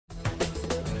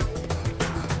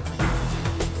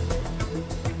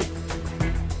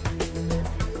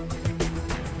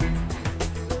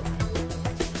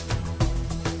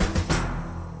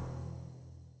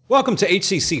Welcome to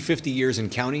HCC 50 Years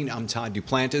and Counting. I'm Todd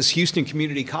Duplantis. Houston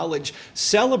Community College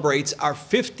celebrates our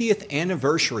 50th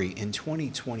anniversary in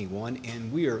 2021,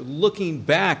 and we are looking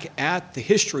back at the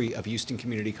history of Houston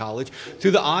Community College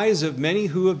through the eyes of many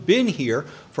who have been here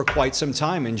for quite some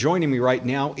time. And joining me right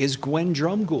now is Gwen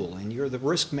Drumgoole, and you're the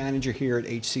risk manager here at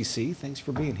HCC. Thanks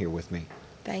for being here with me.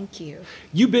 Thank you.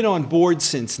 You've been on board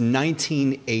since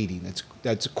 1980.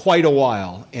 That's quite a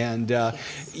while. And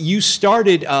Yes. you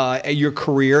started your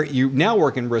career, you now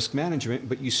work in risk management,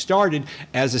 but you started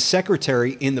as a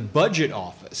secretary in the budget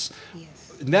office.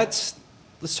 Yes. And let's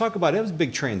talk about it. That was a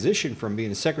big transition from being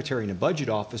a secretary in a budget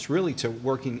office really to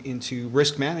working into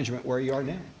risk management where you are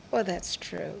now. Well, that's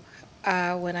true.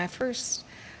 When I first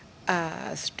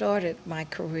started my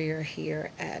career here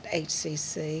at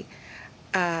HCC,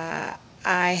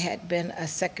 I had been a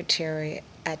secretary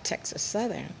at Texas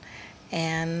Southern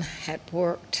and had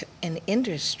worked in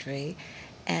industry.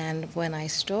 And when I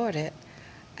started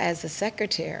as a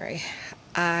secretary,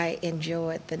 I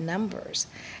enjoyed the numbers.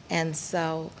 And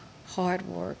so hard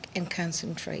work and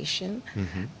concentration,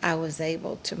 I was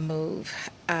able to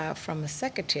move from a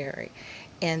secretary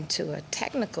into a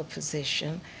technical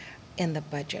position in the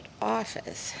budget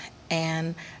office.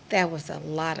 And there was a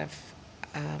lot of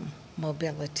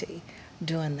mobility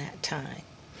during that time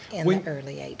in the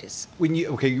early 80s.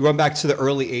 You run back to the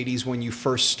early 80s when you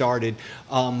first started.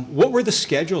 What were the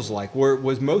schedules like?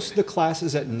 Was most of the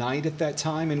classes at night at that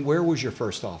time, and where was your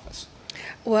first office?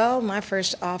 Well, my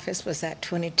first office was at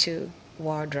 22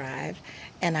 Wall Drive,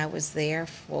 and I was there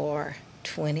for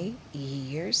 20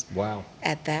 years. Wow.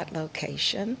 At that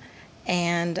location.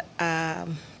 And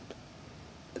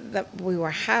we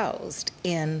were housed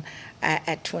in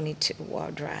at 22 Wall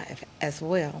Drive as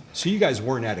well. So you guys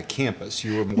weren't at a campus,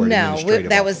 you were more No, administrative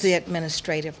that office. was the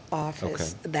administrative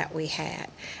office that we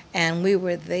had. And we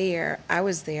were there, I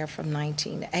was there from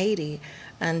 1980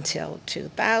 until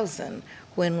 2000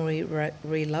 when we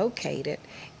relocated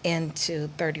into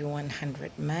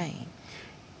 3100 Main.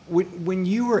 When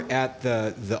you were at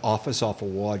the office off of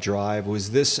Wall Drive,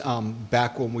 was this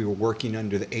back when we were working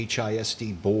under the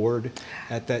HISD board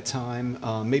at that time?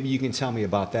 Maybe you can tell me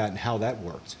about that and how that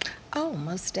worked. Oh,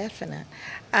 most definite.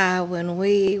 When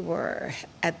we were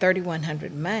at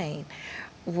 3100 Main,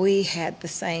 we had the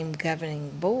same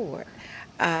governing board,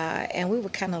 and we were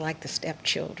kind of like the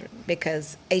stepchildren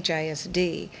because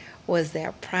HISD was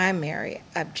their primary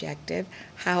objective.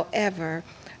 However,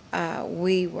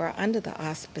 we were under the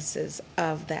auspices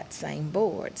of that same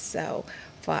board. So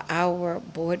for our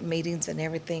board meetings and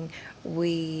everything,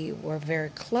 we were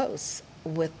very close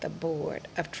with the board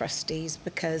of trustees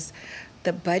because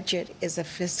the budget is a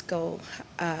fiscal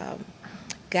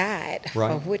guide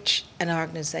for which an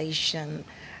organization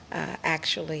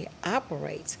actually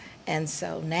operates. And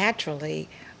so naturally,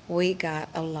 we got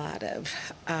a lot of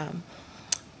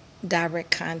direct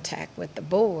contact with the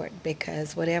board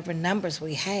because whatever numbers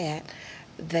we had,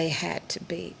 they had to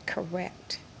be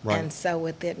correct. Right. And so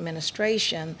with the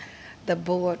administration, the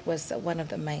board was one of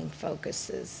the main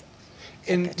focuses.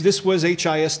 And this was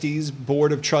HISD's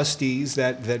board of trustees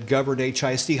that governed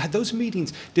HISD. Had those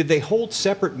meetings, did they hold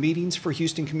separate meetings for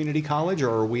Houston Community College, or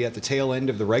are we at the tail end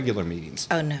of the regular meetings?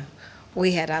 Oh, no.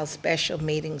 We had our special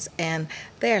meetings, and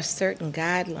there are certain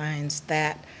guidelines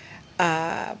that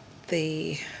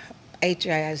the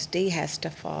HISD has to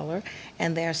follow,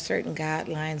 and there are certain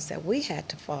guidelines that we had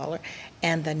to follow,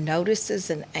 and the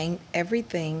notices and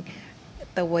everything,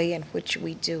 the way in which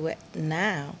we do it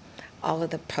now, all of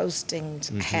the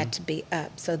postings had to be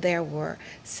up. So there were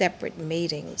separate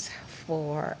meetings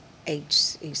for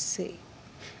HCC.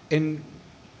 And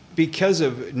because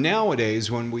of nowadays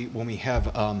when we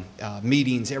have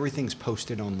meetings, everything's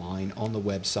posted online on the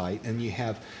website, and you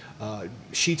have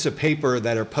sheets of paper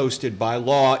that are posted by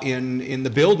law in the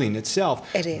building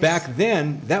itself. It is. Back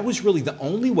then, that was really the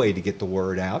only way to get the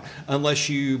word out, unless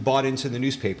you bought into the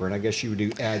newspaper, and I guess you would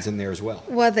do ads in there as well.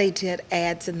 Well, they did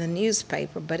ads in the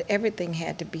newspaper, but everything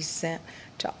had to be sent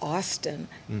to Austin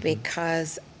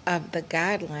because of the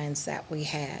guidelines that we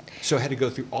had. So it had to go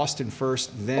through Austin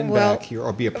first, then back here,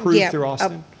 or be approved through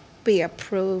Austin? Be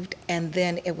approved, and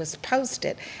then it was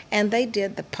posted. And they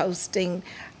did the posting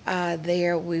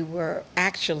there. We were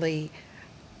actually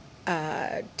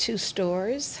 2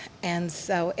 stories, and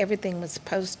so everything was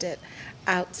posted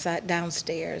outside,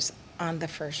 downstairs on the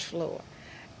first floor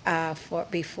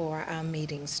before our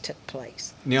meetings took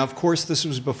place. Now, of course, this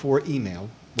was before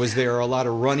email. Was there a lot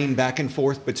of running back and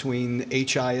forth between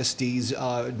HISD's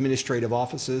administrative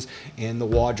offices and the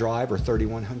Wall Drive or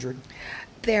 3100?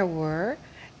 There were,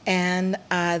 And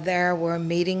there were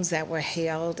meetings that were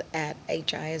held at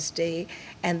HISD,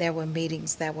 and there were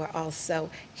meetings that were also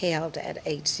held at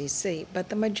HCC. But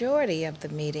the majority of the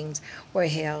meetings were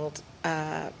held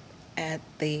at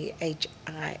the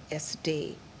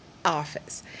HISD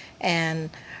office.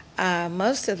 And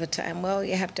most of the time, well,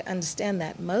 you have to understand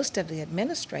that most of the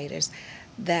administrators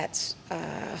that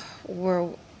were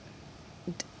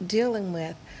dealing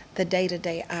with the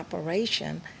day-to-day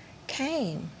operation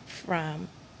came from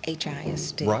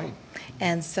HISD. Right.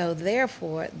 And so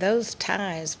therefore, those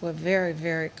ties were very,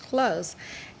 very close.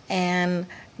 And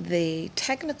the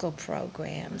technical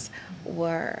programs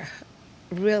were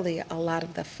really a lot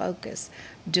of the focus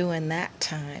during that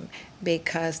time,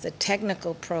 because the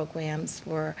technical programs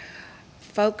were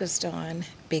focused on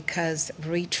because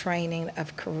retraining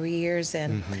of careers,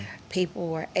 and people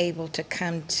were able to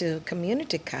come to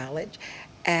community college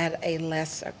at a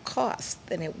lesser cost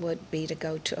than it would be to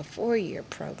go to a four-year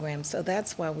program. So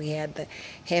that's why we had the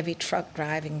heavy truck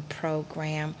driving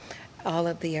program, all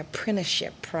of the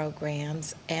apprenticeship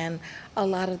programs, and a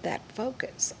lot of that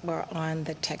focus were on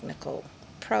the technical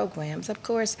programs. Of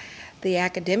course, the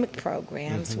academic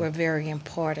programs were very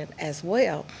important as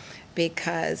well,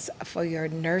 because for your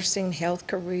nursing health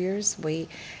careers, we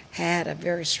had a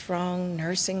very strong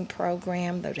nursing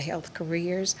program, the health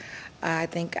careers. I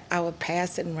think our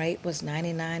passing rate was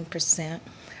 99%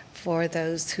 for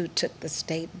those who took the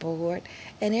state board,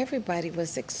 and everybody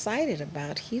was excited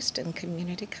about Houston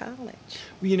Community College.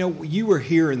 Well, you know, you were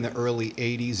here in the early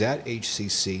 80s at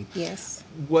HCC. Yes.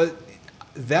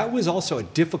 That was also a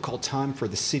difficult time for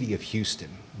the city of Houston.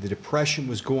 The Depression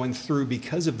was going through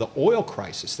because of the oil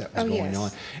crisis that was going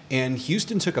on. And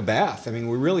Houston took a bath. I mean,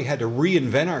 we really had to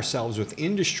reinvent ourselves with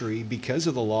industry because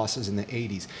of the losses in the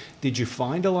 80s. Did you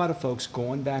find a lot of folks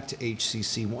going back to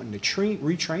HCC wanting to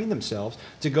retrain themselves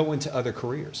to go into other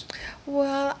careers?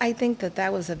 Well, I think that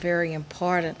that was a very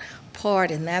important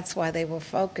part, and that's why they were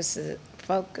focused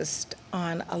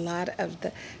on a lot of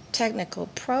the technical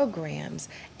programs.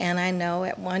 And I know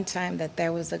at one time that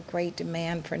there was a great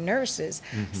demand for nurses,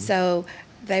 so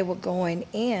they were going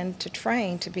in to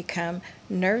train to become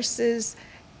nurses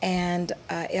and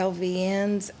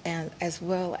LVNs, and as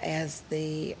well as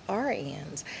the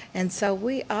RNs. And so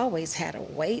we always had a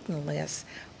waiting list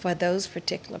for those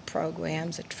particular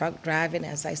programs, the truck driving,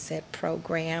 as I said,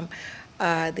 program,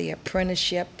 the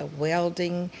apprenticeship, the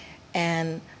welding,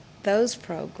 and those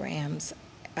programs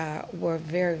were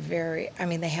very, very, I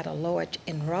mean, they had a large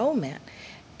enrollment.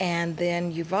 And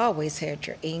then you've always had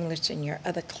your English and your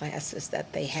other classes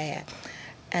that they had.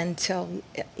 Until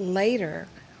later,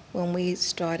 when we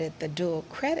started the dual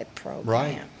credit program,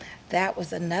 Right. that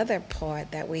was another part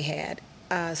that we had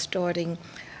starting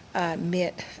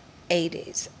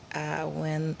mid-'80s,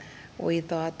 when we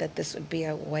thought that this would be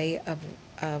a way of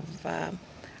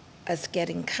us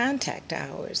getting contact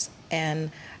hours,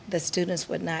 and the students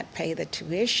would not pay the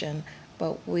tuition,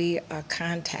 but we are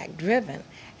contact driven,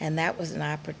 and that was an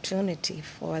opportunity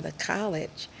for the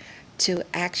college to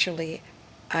actually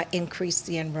increase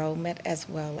the enrollment as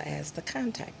well as the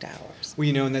contact hours. Well,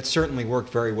 you know, and that certainly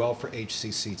worked very well for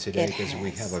HCC today, It because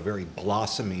we has. have a very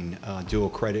blossoming dual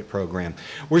credit program.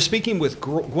 We're speaking with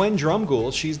Gwen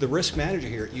Drumgoole. She's the risk manager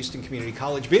here at Houston Community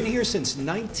College. Been here since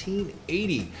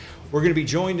 1980. We're going to be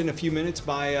joined in a few minutes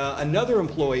by another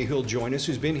employee who'll join us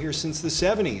who's been here since the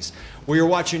 70s. We are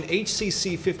watching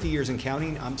HCC 50 Years and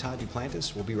Counting. I'm Todd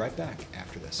Duplantis. We'll be right back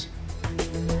after this.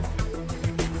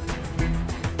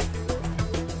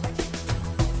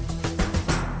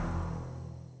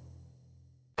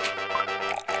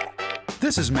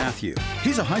 This is Matthew.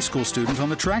 He's a high school student on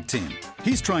the track team.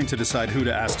 He's trying to decide who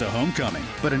to ask to homecoming,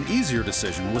 but an easier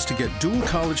decision was to get dual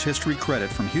college history credit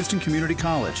from Houston Community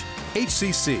College.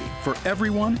 HCC, for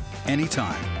everyone,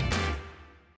 anytime.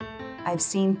 I've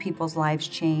seen people's lives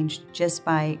change just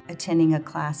by attending a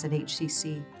class at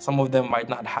HCC. Some of them might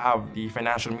not have the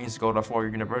financial means to go to a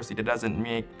four-year university. That doesn't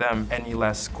make them any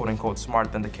less quote-unquote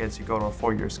smart than the kids who go to a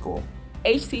four-year school.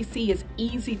 HCC is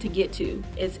easy to get to.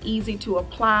 It's easy to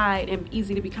apply and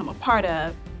easy to become a part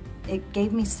of. It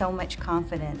gave me so much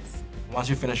confidence. Once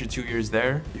you finish your 2 years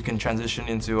there, you can transition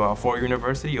into a four-year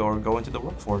university or go into the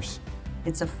workforce.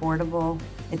 It's affordable,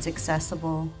 it's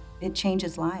accessible, it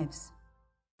changes lives.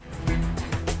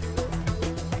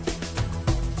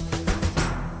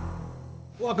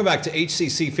 Welcome back to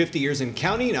HCC 50 Years and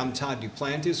Counting. I'm Todd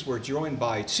Duplantis. We're joined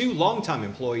by two longtime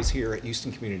employees here at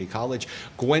Houston Community College.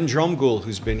 Gwen Drumgoole,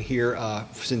 who's been here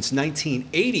since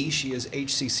 1980. She is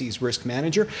HCC's risk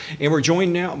manager. And we're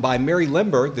joined now by Mary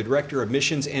Lemburg, the Director of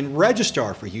Admissions and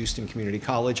Registrar for Houston Community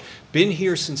College. Been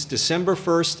here since December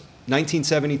 1st,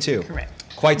 1972.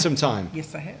 Correct. Quite some time.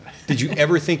 Yes, I have. Did you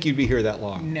ever think you'd be here that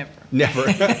long? Never.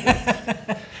 Never.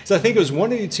 So I think it was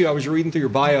one of you two, I was reading through your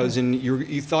bios, and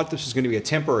you thought this was going to be a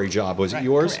temporary job. Was it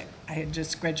yours? Correct. I had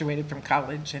just graduated from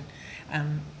college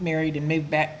and married and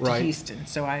moved back to Houston,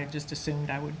 so I just assumed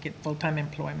I would get full-time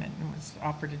employment and was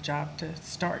offered a job to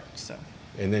start. So.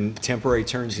 And then temporary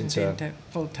turns into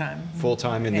full-time.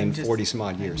 Full-time, and then 40 some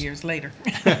odd years. Years later.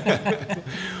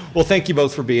 Well, thank you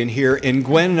both for being here. And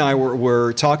Gwen and I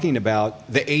were talking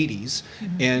about the 80s,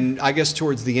 and I guess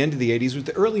towards the end of the 80s, was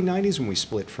the early 90s when we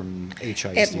split from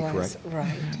HISD, It was, correct?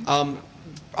 right. I'm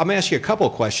going to ask you a couple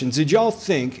of questions. Did y'all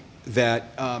think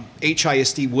that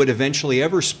HISD would eventually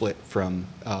ever split from,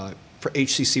 for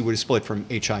HCC would have split from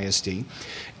HISD?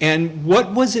 And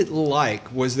what was it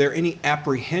like? Was there any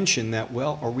apprehension that,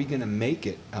 well, are we going to make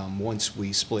it once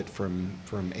we split from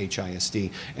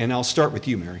HISD? And I'll start with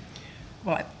you, Mary.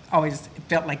 Well, I always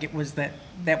felt like it was that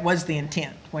was the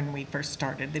intent when we first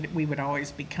started, that we would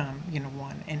always become,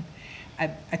 one. And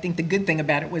I think the good thing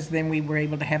about it was then we were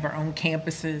able to have our own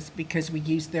campuses because we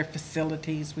used their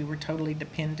facilities. We were totally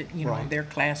dependent, on their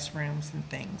classrooms and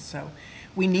things. So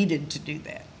we needed to do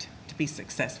that to be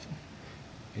successful.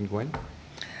 And Gwen?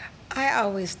 I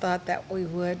always thought that we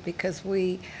would because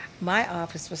my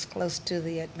office was close to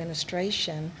the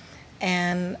administration,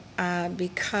 and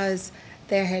because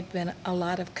there had been a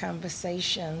lot of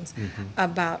conversations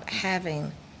about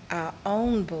having our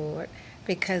own board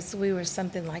because we were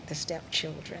something like the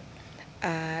stepchildren.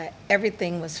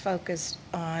 Everything was focused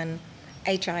on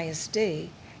HISD,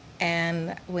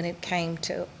 and when it came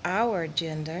to our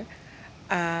agenda,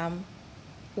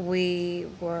 we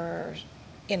were,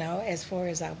 as far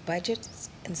as our budgets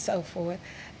and so forth,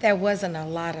 there wasn't a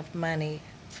lot of money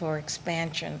for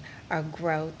expansion or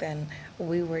growth, and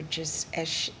we were just,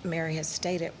 as Mary has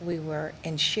stated, we were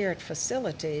in shared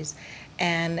facilities,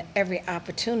 and every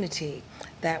opportunity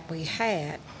that we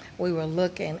had, we were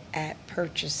looking at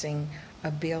purchasing a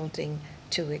building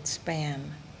to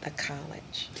expand the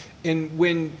college. And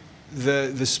when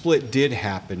the split did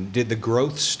happen, did the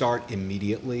growth start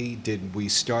immediately? Did we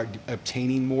start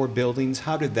obtaining more buildings?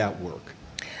 How did that work?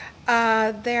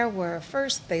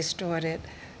 First they started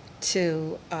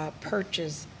to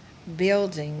purchase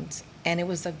buildings, and it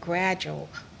was a gradual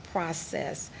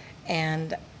process.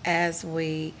 And as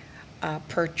we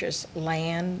purchased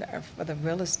land for the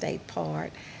real estate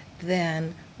part,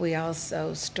 then we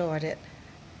also started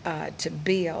to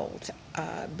build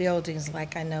buildings,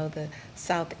 like I know the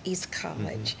Southeast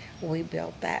College, we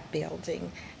built that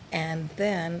building. And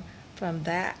then from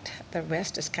that, the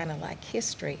rest is kind of like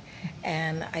history.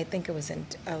 And I think it was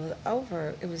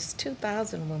it was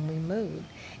 2000 when we moved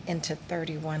into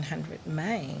 3100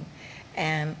 Main.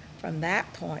 And from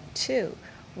that point too,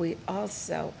 we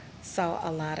also saw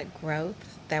a lot of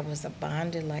growth. There was a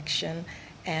bond election,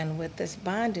 and with this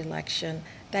bond election,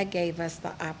 that gave us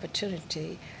the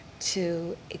opportunity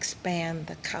to expand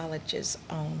the college's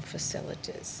own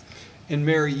facilities. And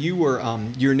Mary, you're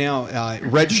now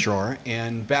registrar,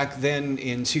 and back then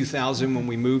in 2000 when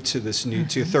we moved to this new,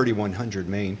 to 3100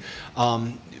 Main,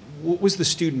 what was the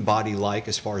student body like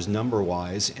as far as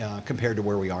number-wise compared to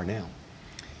where we are now?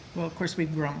 Well, of course,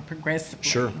 we've grown progressively.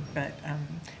 Sure. But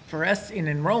for us in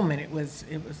enrollment, it was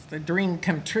the dream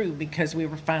come true because we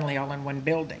were finally all in one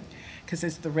building. Because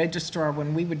as the registrar,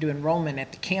 when we would do enrollment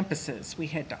at the campuses, we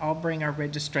had to all bring our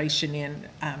registration in,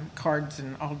 cards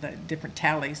and all the different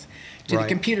tallies to the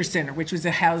computer center, which was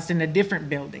housed in a different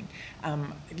building.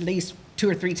 At least 2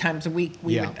 or 3 times a week,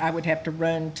 I would have to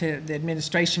run to the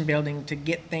administration building to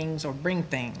get things or bring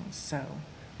things. So.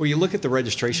 Well, you look at the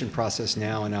registration process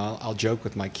now, and I'll joke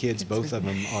with my kids. Both of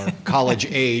them are college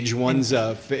age. One's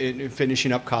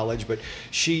finishing up college, but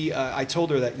I told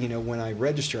her that, when I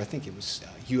register, I think it was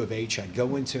U of H, I'd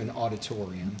go into an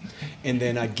auditorium, and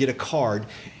then I'd get a card,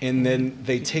 and then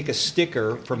they'd take a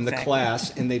sticker from the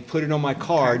class, and they'd put it on my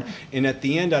card, and at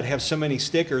the end, I'd have so many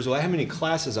stickers. Well, how many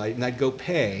classes? And I'd go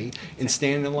pay and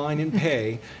stand in line and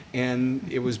pay, and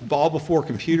it was all before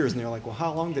computers, and they're like, well,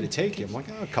 how long did it take you? I'm like,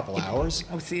 a couple hours.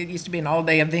 Oh, see, it used to be an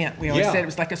all-day event. We always said it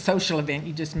was like a social event.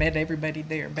 You just met everybody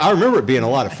there. But I remember it being a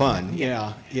lot of fun.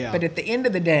 Yeah. But at the end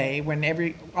of the day, when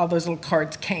all those little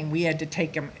cards came, we had to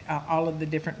take them, all of the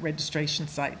different registration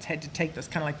sites had to take those,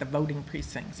 kind of like the voting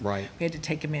precincts. Right. We had to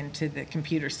take them into the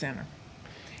computer center.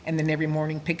 And then every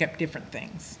morning pick up different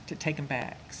things to take them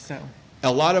back. So.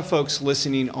 A lot of folks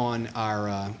listening on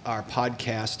our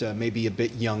podcast may be a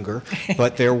bit younger,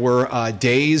 but there were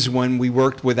days when we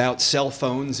worked without cell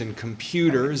phones and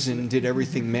computers and did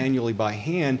everything manually by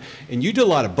hand. And you did a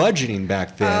lot of budgeting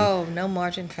back then. Oh, no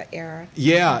margin for error.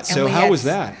 Yeah. So how was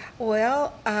that?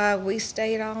 Well, we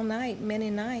stayed all night,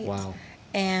 many nights. Wow.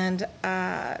 And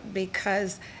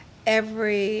because at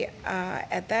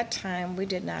that time, we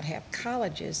did not have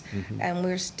colleges, and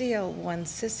we're still one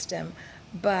system,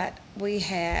 but we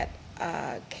had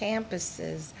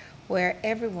campuses where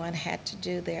everyone had to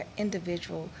do their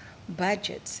individual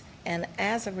budgets. And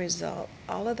as a result,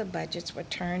 all of the budgets were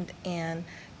turned in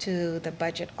to the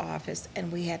budget office, and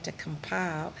we had to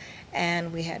compile,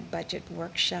 and we had budget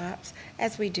workshops,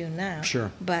 as we do now.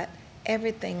 Sure. But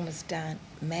everything was done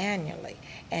manually.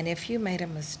 And if you made a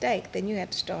mistake, then you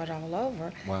had to start all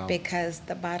over. Wow. Because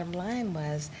the bottom line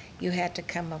was you had to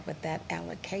come up with that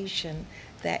allocation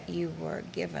that you were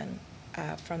given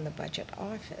from the budget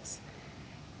office.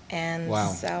 And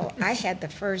wow. So I had the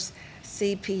first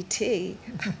CPT.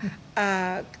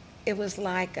 It was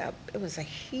a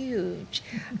huge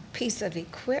piece of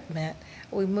equipment.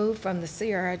 We moved from the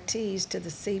CRTs to the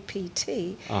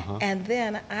CPT, and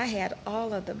then I had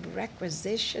all of the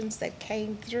requisitions that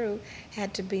came through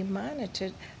had to be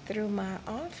monitored through my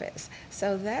office.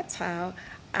 So that's how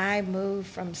I moved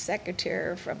from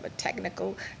secretary, from a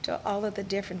technical, to all of the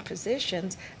different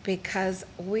positions, because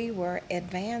we were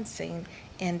advancing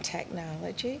in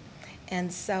technology.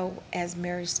 And so, as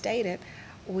Mary stated,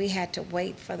 we had to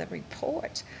wait for the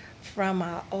report from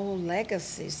our old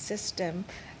legacy system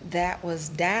that was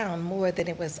down more than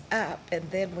it was up,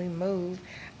 and then we moved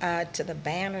to the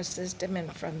banner system,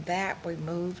 and from that we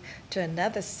moved to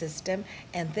another system,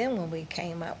 and then when we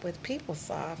came up with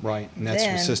PeopleSoft, right, and that's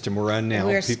the system we're on now.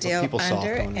 We're still PeopleSoft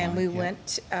under, online. And we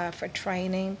went for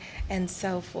training and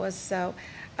so forth. So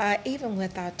even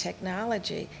with our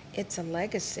technology, it's a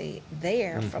legacy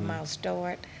there from our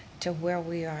start to where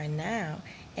we are now.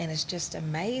 And it's just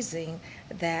amazing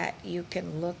that you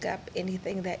can look up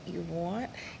anything that you want.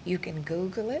 You can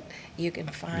Google it. You can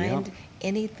find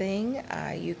anything.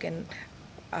 You can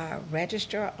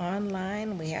register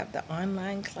online. We have the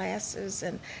online classes.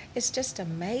 And it's just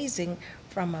amazing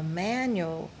from a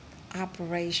manual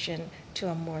operation to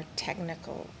a more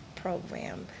technical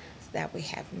program that we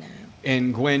have now.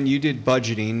 And Gwen, you did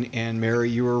budgeting, and Mary,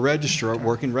 you were a registrar,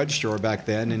 working registrar back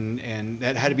then, and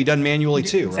that had to be done manually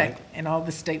too, exactly. Right? And all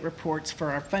the state reports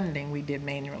for our funding we did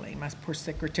manually. My poor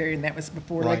secretary, and that was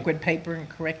before Right. liquid paper and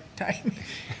correct time.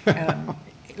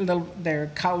 There are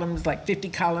columns, like 50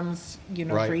 columns,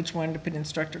 Right. for each one to put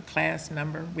instructor class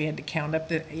number. We had to count up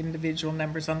the individual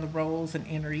numbers on the rolls and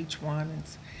enter each one.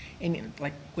 And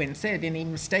like Gwen said, any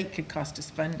mistake could cost us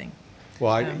funding.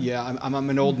 Well, I'm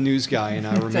an old news guy, and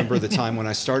I remember the time when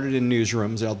I started in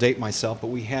newsrooms, and I'll date myself, but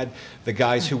we had the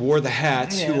guys who wore the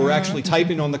hats, who were actually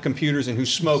typing on the computers and who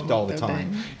smoked all the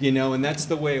time, and that's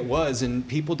the way it was, and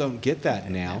people don't get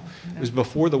that now. It was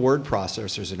before the word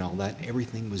processors and all that.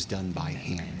 Everything was done by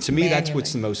hand. To me, that's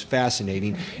what's the most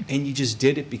fascinating, and you just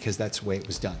did it because that's the way it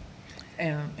was done.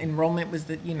 Enrollment was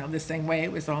the same way.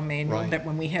 It was all manual. Right. That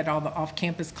when we had all the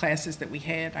off-campus classes that we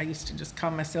had, I used to just call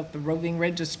myself the roving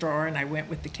registrar, and I went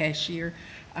with the cashier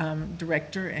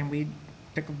director, and we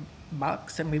took a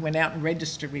box and we went out and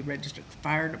registered. We registered the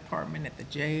fire department, at the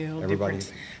jail, Everybody. the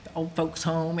old folks'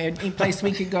 home, any place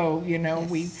we could go.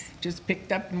 We just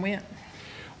picked up and went.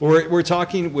 We're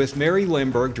talking with Mary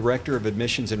Lemburg, Director of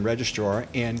Admissions and Registrar,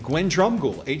 and Gwen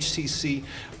Drumgoole, HCC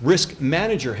Risk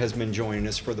Manager, has been joining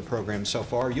us for the program so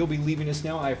far. You'll be leaving us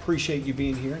now. I appreciate you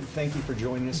being here, and thank you for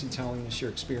joining us and telling us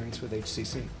your experience with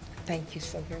HCC. Thank you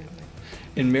so very much.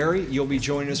 And Mary, you'll be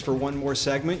joining us for one more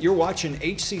segment. You're watching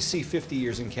HCC 50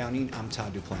 Years and Counting. I'm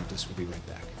Todd Duplantis. We'll be right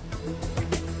back.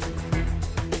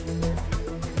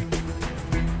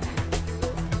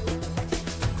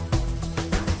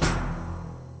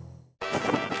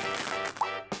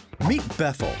 Meet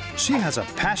Bethel. She has a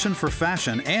passion for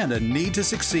fashion and a need to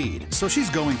succeed. So she's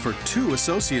going for 2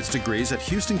 associate's degrees at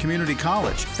Houston Community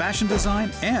College, fashion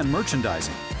design and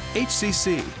merchandising.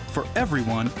 HCC, for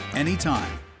everyone,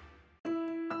 anytime.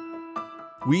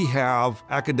 We have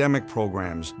academic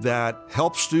programs that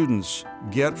help students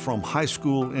get from high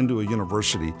school into a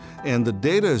university. And the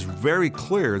data is very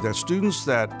clear that students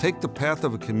that take the path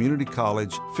of a community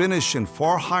college finish in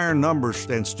far higher numbers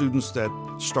than students that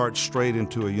start straight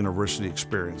into a university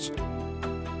experience.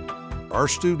 Our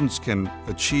students can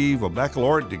achieve a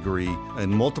baccalaureate degree in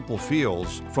multiple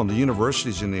fields from the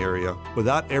universities in the area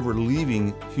without ever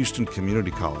leaving Houston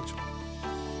Community College.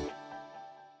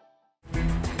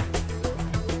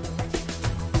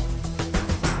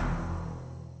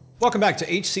 Welcome back to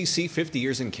HCC 50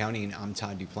 Years in Counting. I'm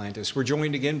Todd Duplantis. We're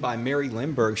joined again by Mary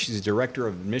Lemburg. She's the Director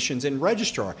of Admissions and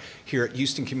Registrar here at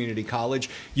Houston Community College.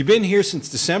 You've been here since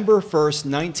December 1st,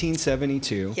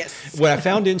 1972. Yes. What I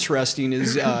found interesting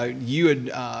is you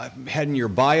had in your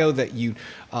bio that you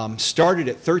started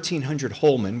at 1300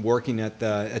 Holman, working at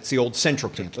the old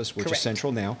Central campus, which Correct. is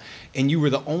Central now, and you were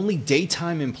the only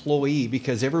daytime employee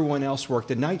because everyone else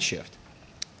worked a night shift.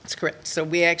 That's correct. So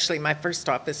we actually, my first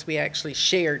office, we actually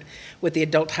shared with the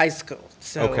adult high school.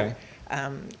 So Okay.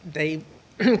 They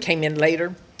came in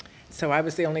later, so I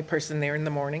was the only person there in the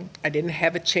morning. I didn't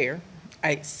have a chair.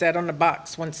 I sat on a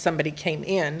box once somebody came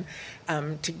in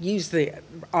to use the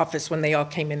office when they all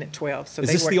came in at 12. So Is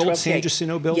they this worked the old 12 to San 8.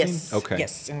 Jacinto building? Yes. Okay.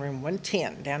 Yes, in room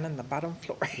 110, down in the bottom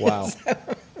floor. Wow.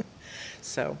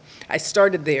 So I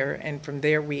started there, and from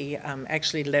there we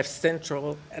actually left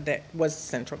Central, that was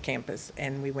Central campus,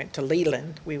 and we went to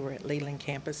Leland. We were at Leland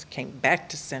campus, came back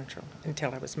to Central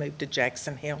until I was moved to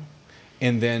Jackson Hill.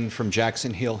 And then from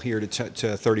Jackson Hill here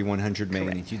to 3100 Main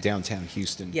Correct. in downtown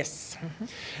Houston. Yes.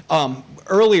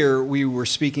 Earlier, we were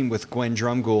speaking with Gwen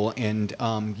Drumgoole,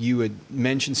 and you had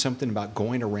mentioned something about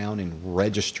going around and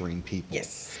registering people.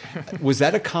 Yes. Was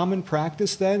that a common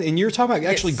practice then? And you're talking about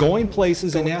actually Yes. going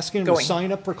places and Going- asking them to going.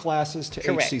 sign up for classes to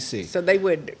Correct. HCC. So they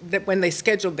would, when they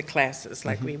scheduled the classes,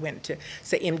 like Mm-hmm. we went to,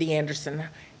 say, MD Anderson,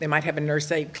 they might have a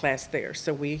nurse aid class there.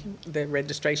 So the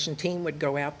registration team would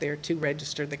go out there to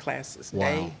register the classes, Wow.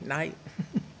 day, night,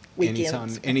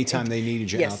 weekends. Anytime they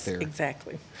needed you out Yes, there.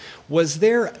 exactly. Was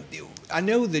there, I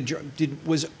know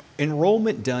was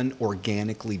enrollment done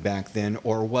organically back then,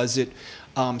 or was it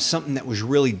something that was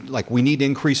really like, we need to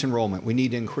increase enrollment, we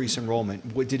need to increase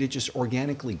enrollment? Did it just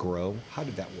organically grow? How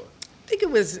did that work? I think it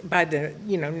was by the,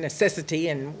 necessity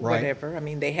and Right. whatever. I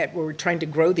mean, we were trying to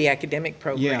grow the academic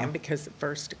program Yeah. because at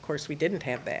first, of course, we didn't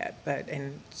have that.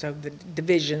 And so the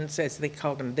divisions, as they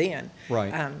called them then,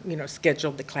 Right.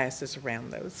 Scheduled the classes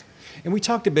around those. And we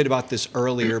talked a bit about this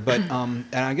earlier, but and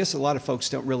I guess a lot of folks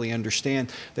don't really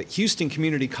understand that Houston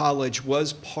Community College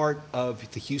was part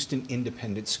of the Houston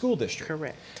Independent School District.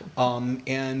 Correct.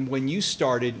 And when you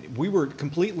started, we were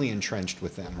completely entrenched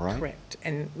with them, right? Correct.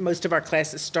 And most of our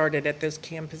classes started at those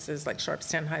campuses like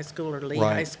Sharpstown High School or Lee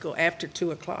Right. High School after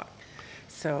 2 o'clock.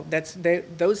 So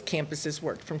those campuses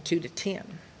worked from 2 to 10.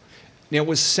 Now,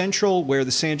 was Central, where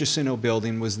the San Jacinto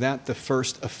building, was that the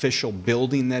first official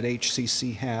building that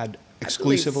HCC had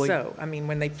exclusively? I believe so. I mean,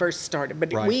 when they first started.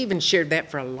 But Right. we even shared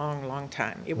that for a long, long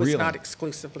time. It was Really? not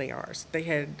exclusively ours. They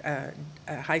had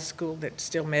a high school that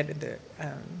still met at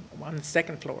on the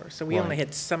second floor. So we only Right.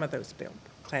 had some of those built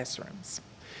classrooms.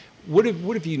 What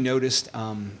have you noticed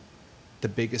the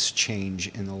biggest change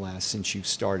in the last, since you've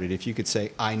started? If you could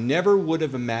say, I never would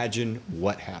have imagined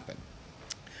what happened.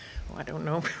 Well, I don't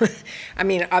know. I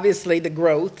mean, obviously the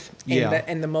growth Yeah.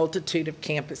 and the multitude of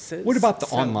campuses. What about the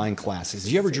So- online classes?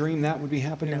 Did you ever dream that would be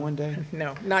happening No. one day?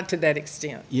 No, not to that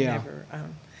extent. Yeah. Never.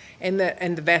 And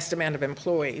the vast amount of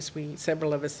employees.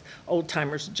 Several of us old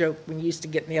timers joke, when you used to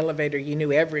get in the elevator, you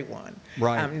knew everyone.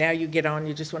 Right. Now you get on,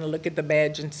 you just want to look at the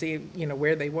badge and see,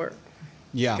 where they work.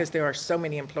 Yeah. Because there are so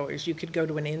many employees. You could go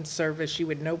to an in-service, you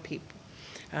would know people.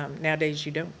 Nowadays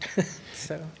you don't.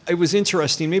 So. It was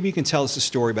interesting. Maybe you can tell us a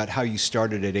story about how you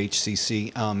started at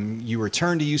HCC. You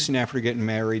returned to Houston after getting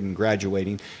married and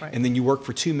graduating, Right. and then you worked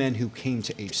for two men who came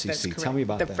to HCC. That's correct. Tell me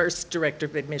about the that. The first director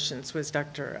of admissions was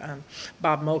Dr.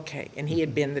 Bob Mulcahy, and he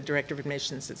had been the director of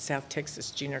admissions at South Texas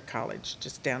Junior College,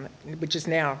 just down, which is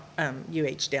now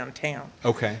UH downtown.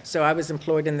 Okay. So I was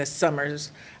employed in the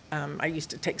summers. I used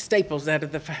to take staples out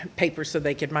of the paper so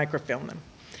they could microfilm them.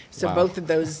 So Wow. both of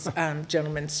those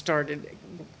gentlemen started.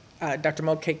 Dr.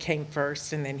 Mulcahy came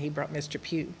first, and then he brought Mr.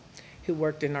 Pugh, who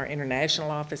worked in our international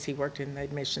office. He worked in the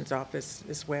admissions office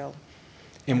as well.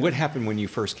 And what happened when you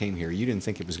first came here? You didn't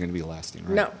think it was going to be lasting,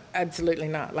 right? No, absolutely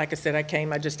not. Like I said,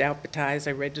 I just advertised,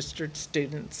 I registered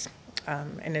students.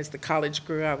 And as the college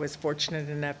grew, I was fortunate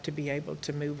enough to be able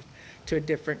to move to a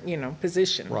different,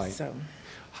 position. Right. So,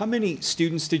 How many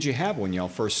students did you have when y'all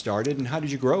first started, and how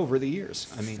did you grow over the years?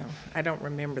 I mean, so I don't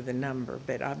remember the number,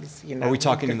 but obviously, Are we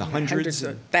talking in the hundreds Hundreds of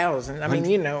and- thousands. I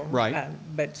mean, Right.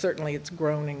 But certainly it's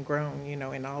grown and grown,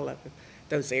 in all of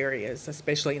those areas,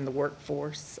 especially in the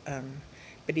workforce.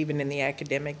 But even in the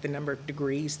academic, the number of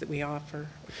degrees that we offer.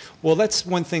 well, that's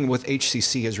one thing with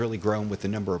HCC has really grown with the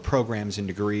number of programs and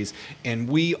degrees, and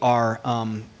we are.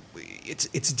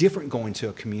 It's different going to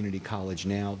a community college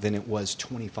now than it was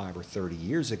 25 or 30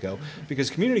 years ago, because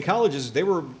community colleges, they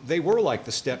were like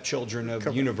the stepchildren of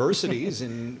Correct. universities,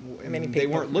 and Many they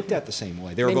people. weren't looked at the same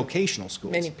way. They were Many- vocational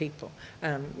schools. Many people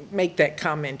make that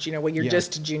comment, well, you're Yeah.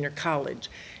 just a junior college.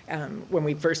 when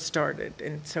we first started.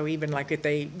 And so even like if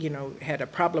they, had a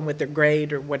problem with their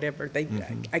grade or whatever, they,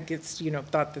 I guess,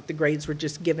 thought that the grades were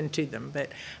just given to them. But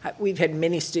we've had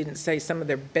many students say some of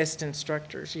their best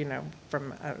instructors,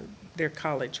 from their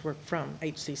college were from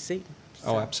HCC.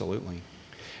 So. Oh, absolutely.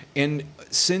 And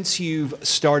since you've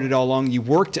started all along, you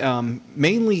worked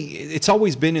mainly, it's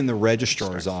always been in the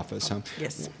registrar's office, huh?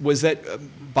 Yes. Was that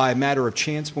by a matter of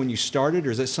chance when you started,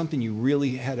 or is that something you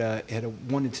really had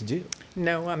wanted to do?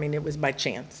 No, I mean, it was by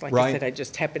chance. Like Right. I said, I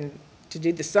just happened to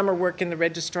do the summer work in the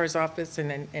registrar's office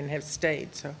and have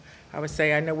stayed. So I would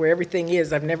say I know where everything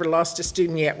is. I've never lost a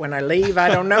student yet. When I leave, I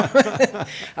don't know.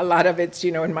 A lot of it's,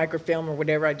 in microfilm or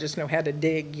whatever. I just know how to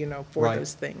dig, for Right.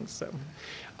 those things. So.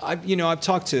 I've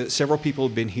talked to several people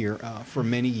who've been here for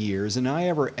many years, and I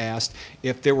ever asked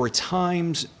if there were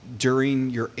times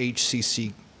during your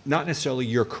HCC, not necessarily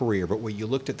your career, but where you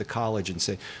looked at the college and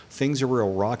said, things are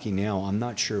real rocky now, I'm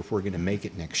not sure if we're going to make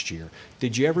it next year.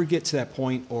 Did you ever get to that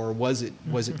point, or was it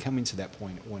coming to that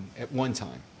point at one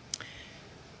time?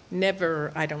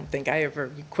 Never, I don't think I ever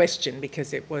questioned,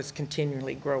 because it was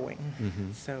continually growing.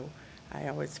 So I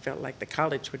always felt like the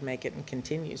college would make it and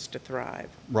continues to thrive.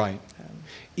 Right.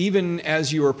 Even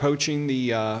as you were approaching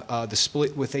the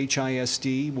split with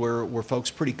HISD, were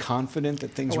folks pretty confident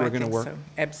that things were going to work? So.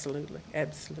 Absolutely,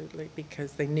 absolutely,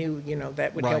 because they knew,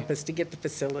 that would Right. help us to get the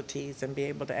facilities and be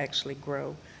able to actually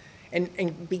grow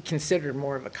and be considered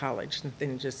more of a college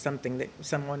than just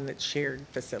someone that shared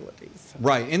facilities. So.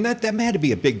 Right, and that had to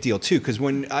be a big deal too, because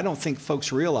I don't think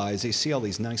folks realize, they see all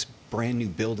these nice brand new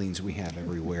buildings we have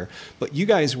everywhere, but you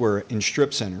guys were in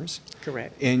strip centers.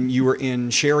 Correct. And you were in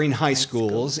sharing high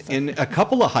schools, and a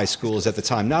couple of high schools at the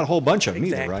time, not a whole bunch of them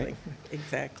either, right?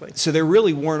 Exactly. So there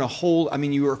really weren't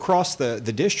you were across the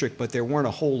district, but there weren't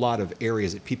a whole lot of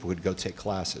areas that people would go take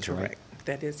classes, right? Correct.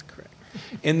 That is correct.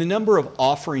 And the number of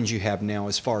offerings you have now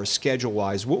as far as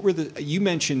schedule-wise, you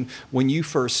mentioned when you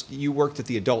worked at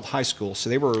the adult high school, so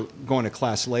they were going to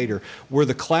class later. Were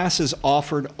the classes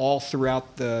offered all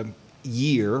throughout the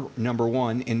year, number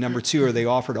one, and number two, are they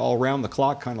offered all around the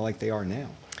clock, kind of like they are now?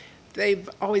 They've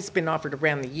always been offered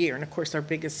around the year, and of course our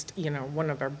biggest, one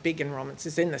of our big enrollments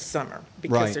is in the summer,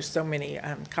 because Right. there's so many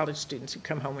college students who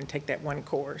come home and take that one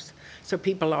course. So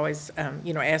people always,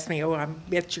 ask me, oh, I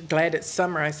bet you're glad it's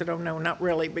summer. I said, oh, no, not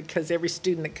really, because every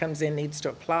student that comes in needs to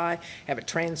apply, have a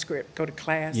transcript, go to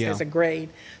class, Yeah. has a grade.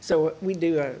 So we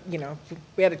do if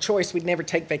we had a choice, we'd never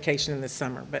take vacation in the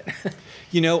summer, but.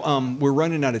 We're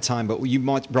running out of time, but you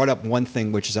brought up one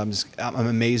thing, which is I'm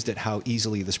amazed at how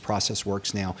easily this process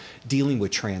works now, dealing with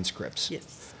transcripts.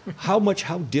 Yes. How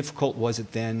difficult was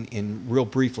it then, and real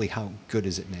briefly, how good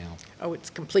is it now? Oh, it's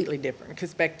completely different,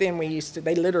 because back then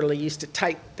they literally used to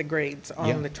type the grades on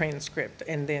Yeah. the transcript,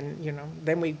 and then,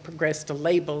 then we progressed to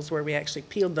labels, where we actually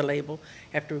peeled the label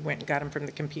after we went and got them from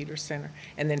the computer center,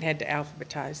 and then had to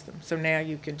alphabetize them. So now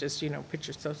you can just, put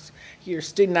your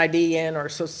student ID in or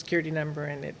social security number,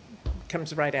 and it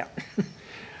comes right out.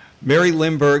 Mary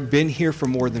Lemburg, been here for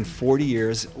more than 40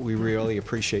 years. We really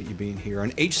appreciate you being here on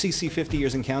HCC 50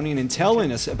 Years in Counting and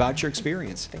telling us about your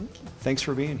experience. Thank you. Thanks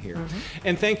for being here.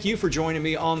 And thank you for joining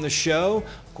me on the show.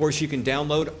 Of course, you can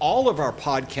download all of our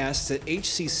podcasts at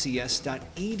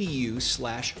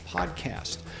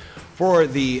hccs.edu/podcast. For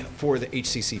the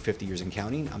HCC 50 Years in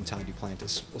Counting, I'm Todd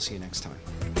Duplantis. We'll see you next time.